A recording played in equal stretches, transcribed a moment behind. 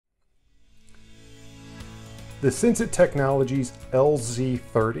The Sensit Technologies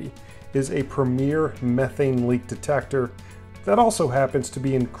LZ-30 is a premier methane leak detector that also happens to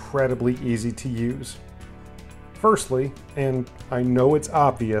be incredibly easy to use. Firstly, and I know it's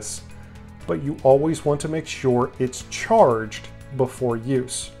obvious, but you always want to make sure it's charged before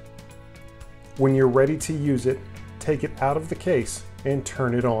use. When you're ready to use it, take it out of the case and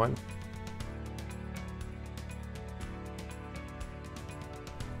turn it on.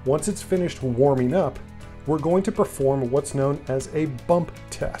 Once it's finished warming up, we're going to perform what's known as a bump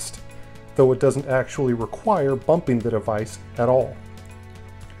test, though it doesn't actually require bumping the device at all.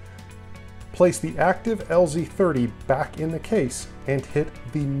 Place the active LZ-30 back in the case and hit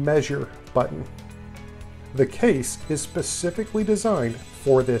the measure button. The case is specifically designed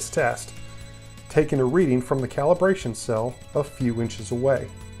for this test, taking a reading from the calibration cell a few inches away.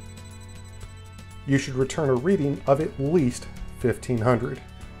 You should return a reading of at least 1500.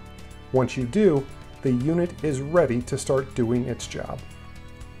 Once you do, the unit is ready to start doing its job.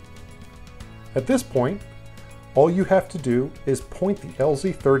 At this point, all you have to do is point the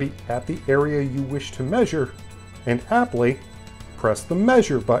LZ-30 at the area you wish to measure and aptly press the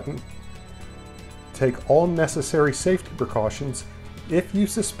measure button. Take all necessary safety precautions if you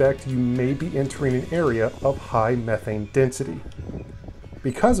suspect you may be entering an area of high methane density.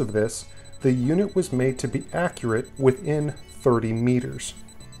 Because of this, the unit was made to be accurate within 30 meters.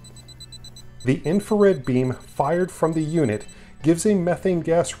 The infrared beam fired from the unit gives a methane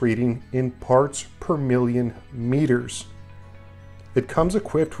gas reading in parts per million meters. It comes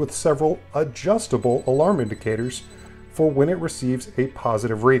equipped with several adjustable alarm indicators for when it receives a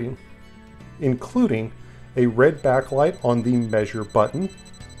positive reading, including a red backlight on the measure button,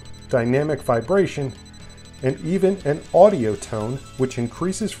 dynamic vibration, and even an audio tone which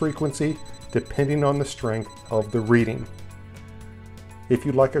increases frequency depending on the strength of the reading. If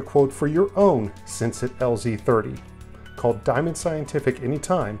you'd like a quote for your own Sensit LZ-30, call Diamond Scientific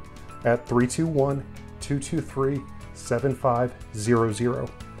anytime at 321-223-7500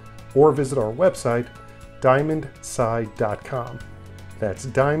 or visit our website diamondsci.com. That's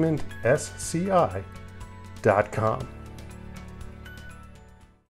diamondsci.com.